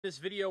In this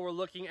video, we're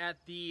looking at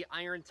the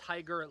Iron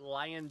Tiger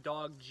Lion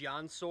Dog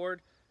Jian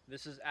sword.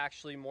 This is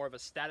actually more of a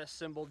status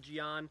symbol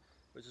Jian,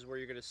 which is where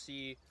you're going to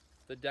see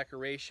the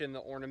decoration, the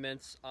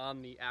ornaments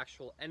on the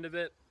actual end of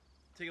it.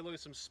 Take a look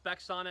at some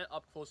specs on it,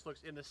 up close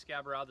looks in the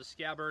scabbard, out of the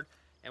scabbard,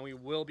 and we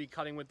will be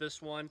cutting with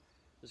this one.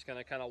 Just going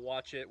to kind of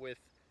watch it with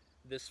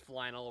this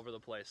flying all over the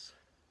place.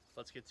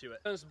 Let's get to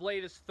it. This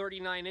blade is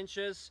 39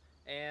 inches,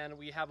 and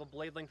we have a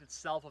blade length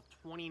itself of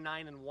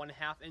 29.5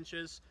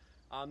 inches.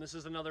 This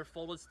is another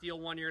folded steel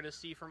one you're going to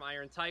see from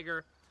Iron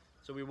Tiger.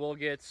 So we will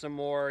get some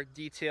more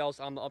details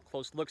on the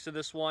up-close looks of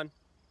this one.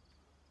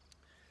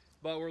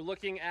 But we're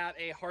looking at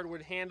a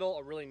hardwood handle,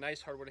 a really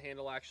nice hardwood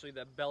handle actually,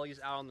 that bellies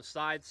out on the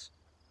sides.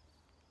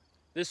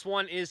 This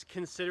one is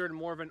considered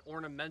more of an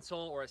ornamental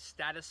or a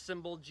status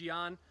symbol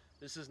Jian.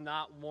 This is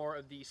not more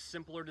of the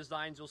simpler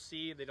designs you'll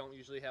see. They don't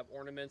usually have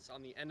ornaments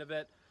on the end of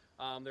it.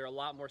 They're a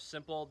lot more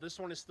simple. This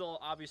one is still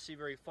obviously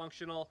very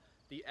functional.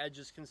 The edge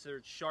is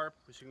considered sharp,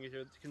 which you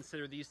can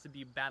consider these to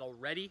be battle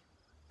ready.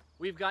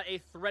 We've got a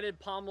threaded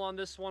pommel on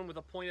this one with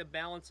a point of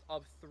balance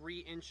of 3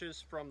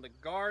 inches from the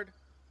guard.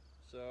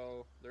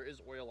 So there is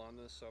oil on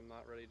this, so I'm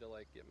not ready to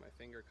like get my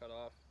finger cut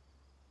off.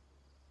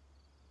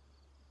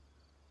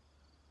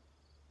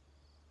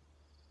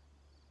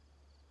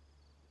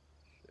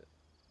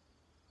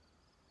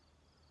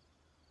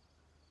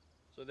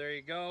 So there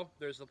you go,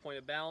 there's the point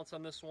of balance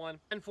on this one.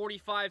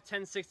 1045,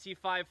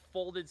 1065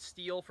 folded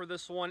steel for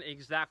this one,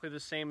 exactly the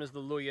same as the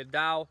Luya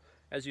Dao.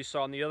 As you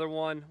saw in the other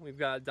one, we've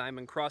got a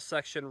diamond cross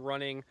section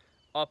running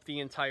up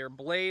the entire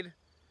blade,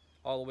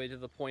 all the way to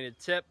the pointed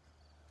tip.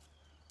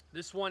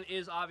 This one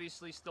is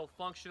obviously still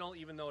functional,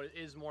 even though it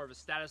is more of a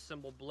status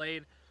symbol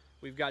blade.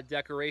 We've got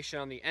decoration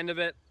on the end of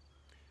it.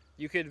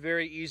 You could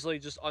very easily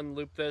just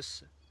unloop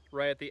this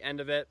right at the end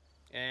of it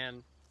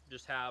and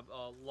just have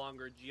a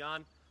longer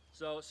Jian.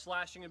 So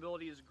slashing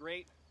ability is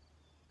great,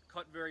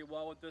 cut very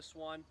well with this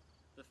one.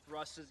 The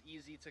thrust is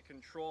easy to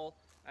control.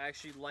 I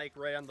actually like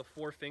right on the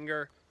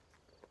forefinger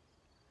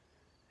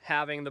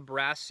having the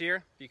brass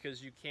here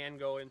because you can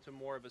go into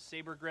more of a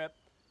saber grip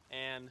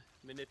and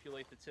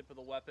manipulate the tip of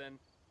the weapon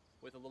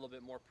with a little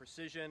bit more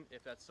precision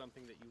if that's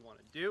something that you want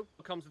to do.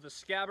 It comes with a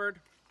scabbard,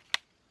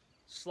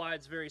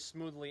 slides very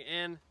smoothly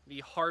in. The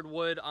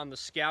hardwood on the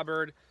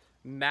scabbard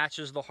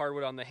matches the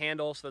hardwood on the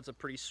handle, so that's a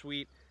pretty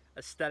sweet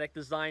aesthetic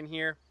design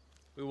here.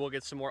 We will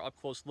get some more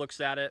up-close looks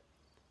at it.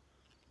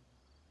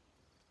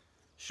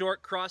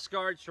 Short cross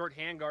guard, short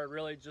hand guard,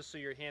 really, just so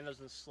your hand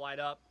doesn't slide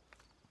up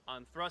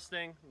on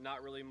thrusting.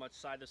 Not really much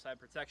side-to-side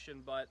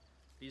protection, but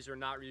these are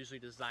not usually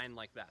designed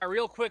like that. A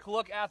real quick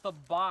look at the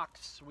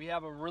box. We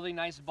have a really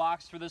nice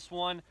box for this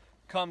one.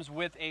 Comes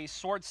with a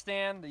sword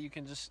stand that you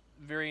can just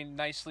very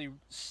nicely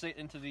sit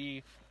into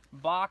the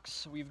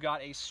box. We've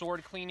got a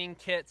sword cleaning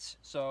kit,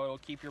 so it'll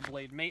keep your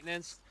blade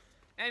maintenance.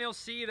 And you'll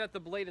see that the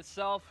blade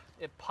itself,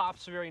 it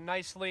pops very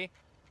nicely.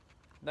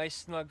 Nice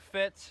snug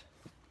fit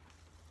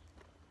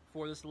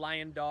for this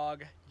Lion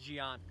Dog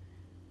Jian.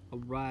 All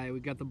right, we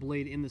got the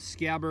blade in the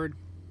scabbard.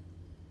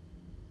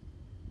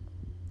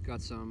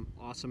 Got some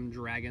awesome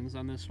dragons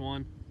on this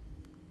one.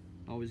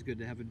 Always good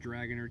to have a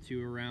dragon or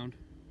two around.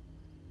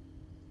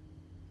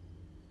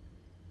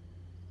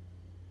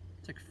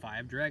 It's like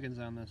 5 dragons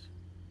on this.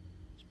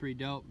 It's pretty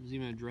dope. There's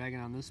even a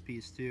dragon on this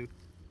piece too.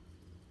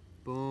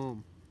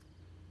 Boom.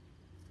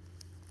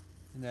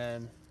 And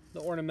then the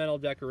ornamental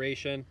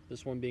decoration,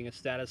 this one being a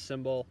status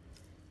symbol,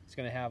 it's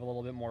going to have a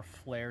little bit more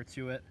flair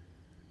to it.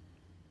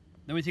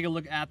 Then we take a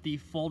look at the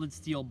folded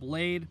steel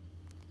blade.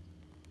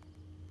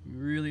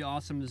 Really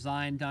awesome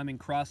design, diamond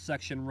cross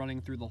section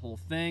running through the whole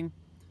thing,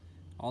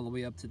 all the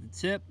way up to the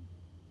tip.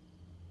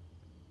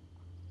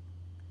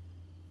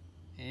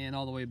 And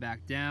all the way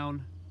back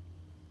down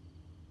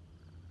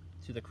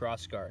to the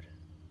cross guard.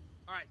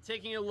 All right,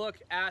 taking a look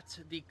at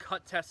the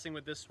cut testing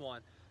with this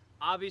one.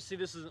 Obviously,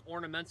 this is an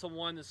ornamental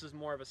one. This is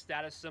more of a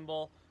status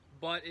symbol.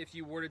 But if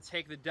you were to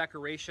take the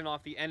decoration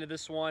off the end of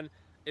this one,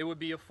 it would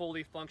be a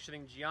fully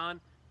functioning Jian.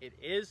 It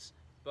is,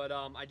 but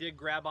I did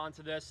grab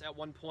onto this at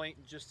one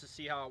point just to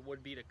see how it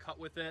would be to cut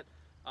with it.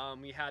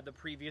 We had the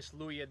previous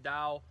Luya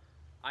Dao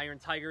Iron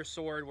Tiger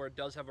sword where it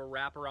does have a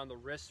wrap around the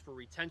wrist for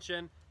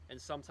retention. And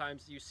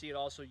sometimes you see it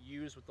also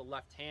used with the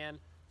left hand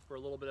for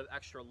a little bit of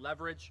extra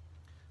leverage.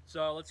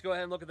 So let's go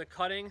ahead and look at the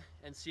cutting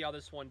and see how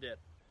this one did.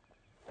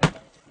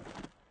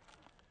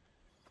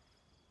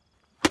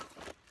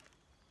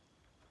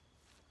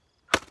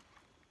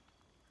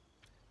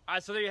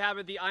 Alright, so there you have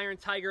it, the Iron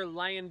Tiger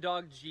Lion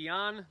Dog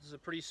Jian. This is a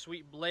pretty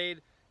sweet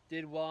blade.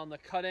 Did well on the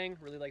cutting,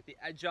 really like the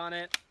edge on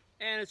it.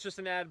 And it's just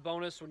an added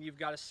bonus when you've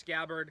got a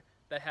scabbard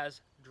that has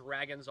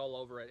dragons all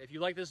over it. If you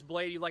like this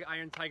blade, you like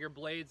Iron Tiger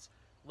blades,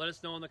 let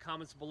us know in the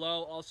comments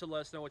below. Also, let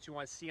us know what you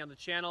want to see on the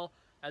channel.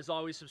 As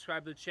always,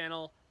 subscribe to the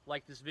channel,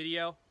 like this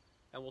video,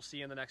 and we'll see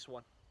you in the next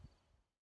one.